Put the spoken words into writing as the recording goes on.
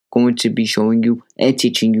going to be showing you and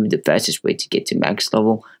teaching you the fastest way to get to max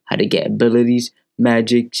level, how to get abilities,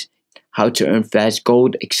 magics, how to earn fast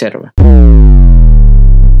gold, etc.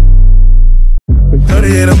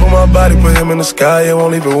 38 up on my body, put him in the sky, it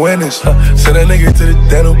won't even witness. Send that nigga to the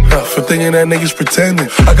dental, for thinking that nigga's pretending.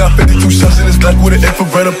 I got 52 shots in this Glock with an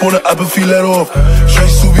infrared up on the upper feet let off.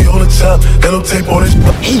 Straight Subi on the top, yellow tape on his.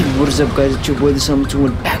 Hey, what is up guys, it's your boy the Summer2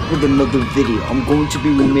 and back with another video. I'm going to be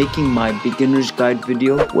remaking my beginner's guide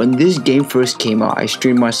video. When this game first came out, I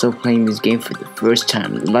streamed myself playing this game for the first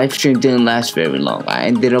time. The live stream didn't last very long. I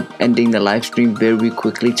ended up ending the live stream very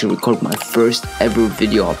quickly to record my first ever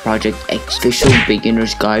video on Project X, official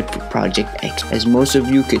beginner's guide for Project X. As most of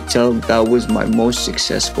you could tell, that was my most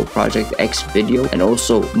successful Project X video and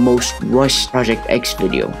also most rushed Project X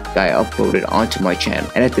video that I uploaded onto my channel.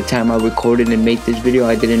 And at the time I recorded and made this video,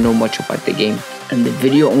 I didn't know much about the game, and the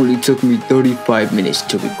video only took me 35 minutes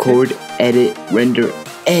to record, edit, render,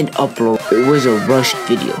 and upload. It was a rushed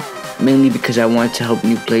video, mainly because I wanted to help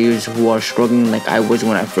new players who are struggling like I was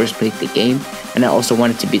when I first played the game, and I also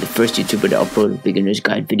wanted to be the first YouTuber to upload a beginner's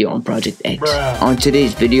guide video on Project X. On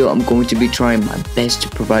today's video, I'm going to be trying my best to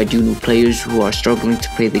provide you new players who are struggling to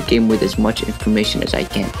play the game with as much information as I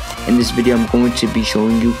can. In this video, I'm going to be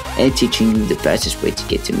showing you and teaching you the fastest way to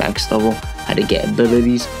get to max level, how to get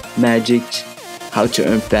abilities, magics, how to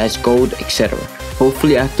earn fast gold, etc.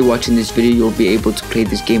 Hopefully after watching this video, you'll be able to play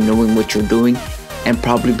this game knowing what you're doing, and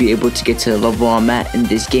probably be able to get to the level I'm at in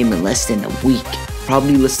this game in less than a week,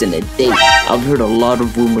 probably less than a day. I've heard a lot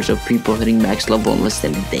of rumors of people hitting max level in less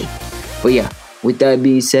than a day. But yeah, with that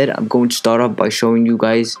being said, I'm going to start off by showing you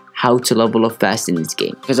guys how to level up fast in this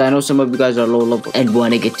game, because I know some of you guys are low level and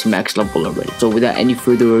want to get to max level already. So without any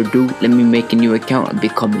further ado, let me make a new account and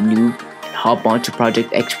become a noob and hop onto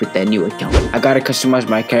Project X with that new account. I gotta customize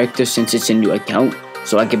my character since it's a new account,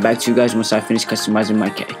 so I'll get back to you guys once I finish customizing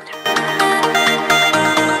my character.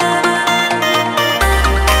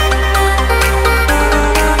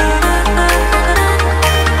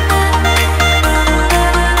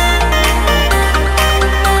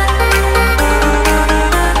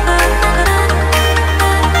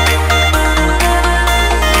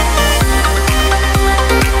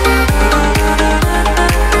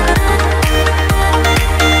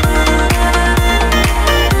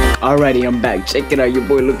 Alrighty, I'm back. Check it out, your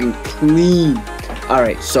boy looking clean.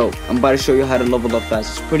 Alright, so I'm about to show you how to level up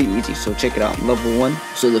fast. It's pretty easy, so check it out. Level 1.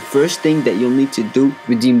 So the first thing that you'll need to do,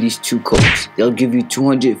 redeem these two codes. They'll give you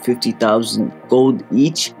 250,000 gold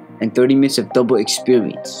each and 30 minutes of double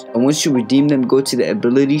experience. And once you redeem them, go to the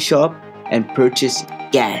ability shop and purchase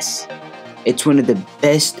gas. It's one of the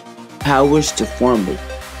best powers to farm with.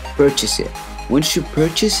 Purchase it. Once you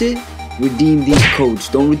purchase it, redeem these codes.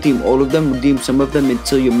 Don't redeem all of them, redeem some of them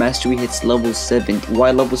until your mastery hits level 70.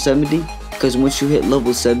 Why level 70? Because once you hit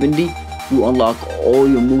level 70, you unlock all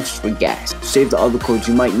your moves for gas. Save the other codes,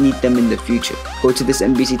 you might need them in the future. Go to this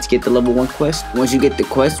NPC to get the level 1 quest. Once you get the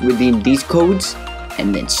quest, redeem these codes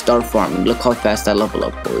and then start farming. Look how fast I level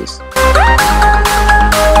up, boys.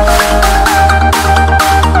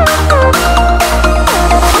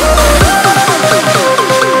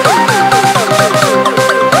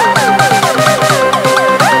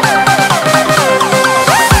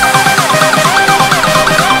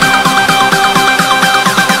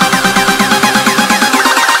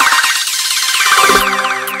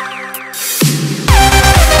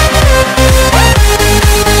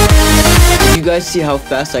 You guys see how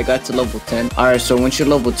fast I got to level 10? Alright, so once you're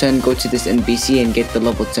level 10, go to this NPC and get the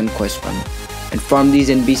level 10 quest from it. And farm these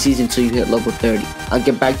NPCs until you hit level 30. I'll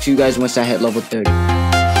get back to you guys once I hit level 30.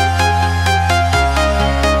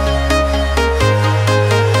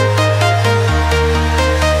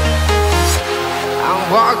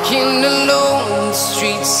 I'm walking alone, the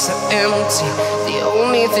streets are empty. The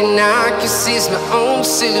only thing I can see is my own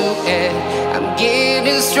silhouette. I'm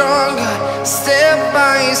getting stronger, step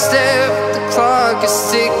by step. The clock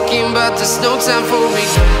is ticking, but there's no time for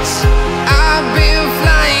regrets. I've been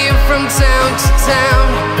flying from town to town,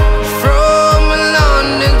 from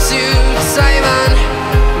London to Taiwan.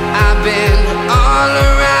 I've been all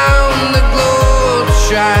around the globe,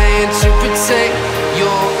 trying to protect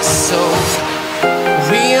your soul.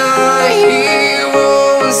 We are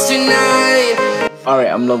heroes tonight.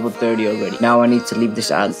 Alright, I'm level 30 already. Now I need to leave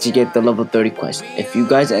this island to get the level 30 quest. If you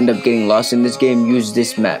guys end up getting lost in this game, use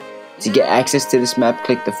this map. To get access to this map,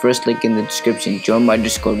 click the first link in the description. Join my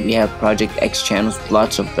Discord. We have Project X channels with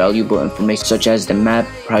lots of valuable information such as the map,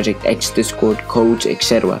 Project X Discord, codes,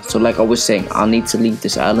 etc. So like I was saying, I'll need to leave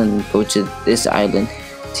this island and go to this island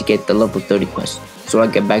to get the level 30 quest. So I'll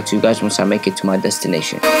get back to you guys once I make it to my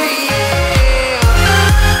destination.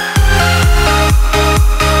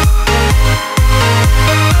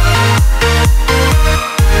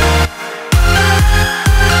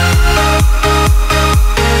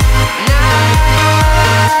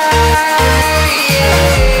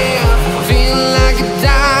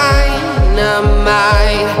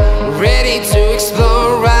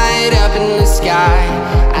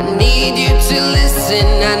 need you to listen,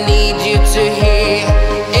 I need you to hear.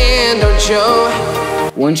 And don't you?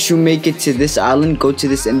 Once you make it to this island, go to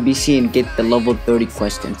this NBC and get the level 30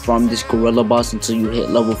 quest and farm this gorilla boss until you hit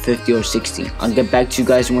level 50 or 60. I'll get back to you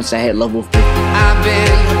guys once I hit level 50. I've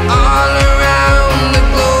been all around the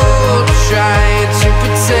globe trying to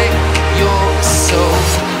protect your soul.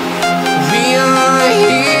 We are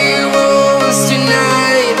heroes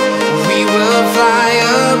tonight. We will fly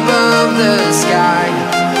above the sky.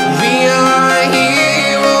 We are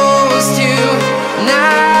heroes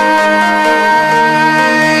tonight.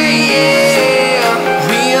 Yeah.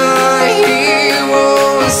 We are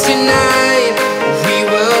heroes tonight. We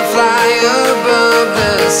will fly above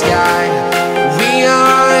the sky. We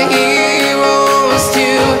are heroes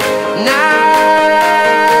tonight.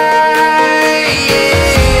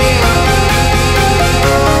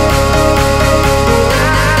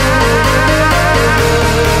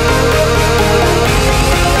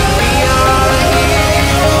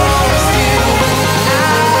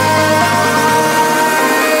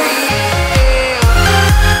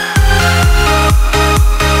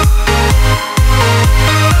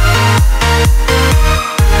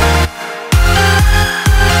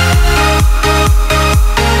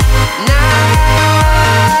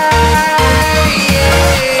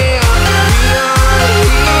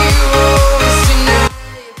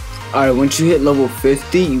 Alright, once you hit level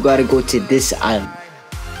 50, you gotta go to this island.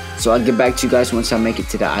 So I'll get back to you guys once I make it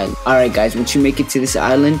to the island. Alright guys, once you make it to this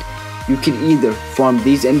island, you can either farm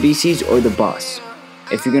these NPCs or the boss.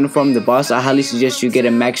 If you're gonna farm the boss, I highly suggest you get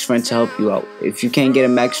a max friend to help you out. If you can't get a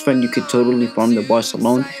max friend, you could totally farm the boss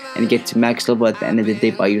alone and get to max level at the end of the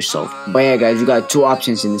day by yourself. But yeah guys, you got two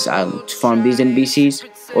options in this island, to farm these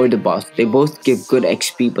NPCs or the boss. They both give good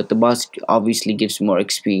XP, but the boss obviously gives more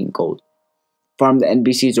XP in gold. Farm the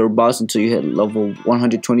NPCs or boss until you hit level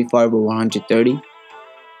 125 or 130.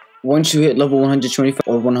 Once you hit level 125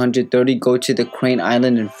 or 130, go to the Crane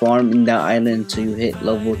Island and farm in that island until you hit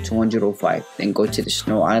level 205. Then go to the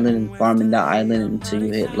Snow Island and farm in that island until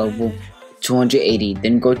you hit level 280.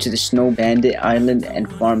 Then go to the Snow Bandit Island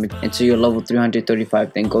and farm it until you're level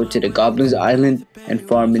 335. Then go to the Goblins Island and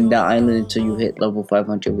farm in that island until you hit level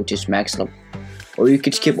 500, which is max level. Or you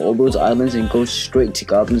could skip all those islands and go straight to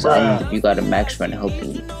Goblins Island if you got a max friend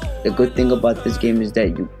helping you. The good thing about this game is that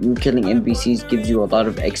you killing NPCs gives you a lot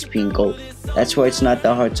of XP and gold. That's why it's not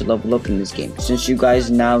that hard to level up in this game. Since you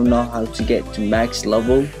guys now know how to get to max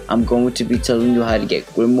level, I'm going to be telling you how to get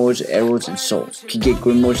grimoires, arrows, and souls. You can get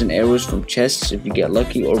grimoires and arrows from chests if you get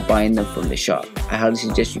lucky, or buying them from the shop. I highly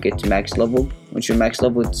suggest you get to max level. Once you're max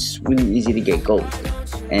level, it's really easy to get gold.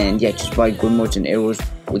 And yeah, just buy grimoires and arrows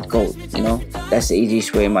with gold, you know? That's the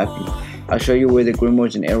easiest way in my opinion. I'll show you where the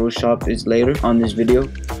grimoires and arrows shop is later on this video.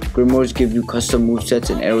 Grimoires give you custom movesets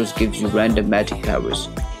and arrows gives you random magic powers.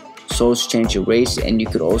 Souls change your race, and you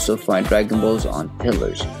could also find Dragon Balls on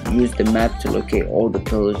pillars. Use the map to locate all the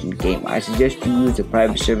pillars in the game. I suggest you use a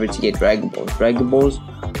private server to get Dragon Balls. Dragon Balls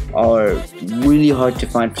are really hard to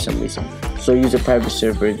find for some reason. So use a private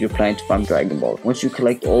server if you're planning to farm Dragon Balls. Once you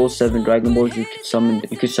collect all 7 Dragon Balls, you could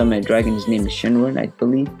summon a dragon. His name is Shinran, I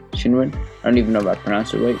believe. Shinran. I don't even know if I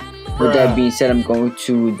pronounced it right. With that being said, I'm going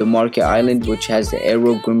to the Market Island, which has the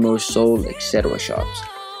Arrow, Grimoire, Soul, etc. shops.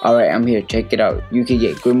 Alright, I'm here, check it out. You can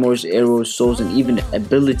get Grimoires, Arrows, Souls, and even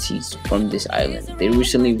abilities from this island. They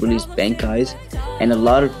recently released Bankai's, and a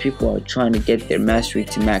lot of people are trying to get their mastery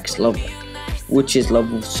to max level, which is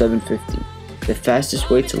level 750. The fastest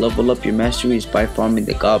way to level up your mastery is by farming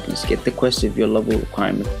the goblins. Get the quest of your level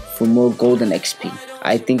requirement for more gold and XP.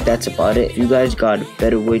 I think that's about it. If you guys got a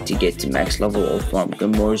better way to get to max level or farm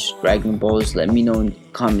grimoires, Dragon Balls, let me know in the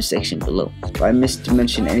comment section below. If I missed to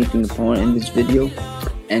mention anything important in this video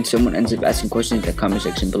and someone ends up asking questions in the comment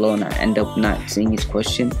section below and I end up not seeing his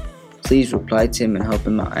question, please reply to him and help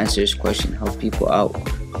him out answer his question, help people out.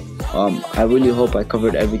 I really hope I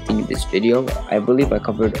covered everything in this video. I believe I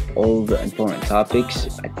covered all the important topics.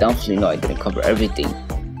 I definitely know I didn't cover everything.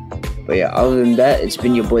 But yeah, other than that, it's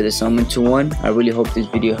been your boy the Salmon21. I really hope this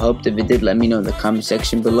video helped. If it did, let me know in the comment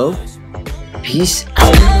section below. Peace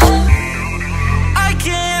out.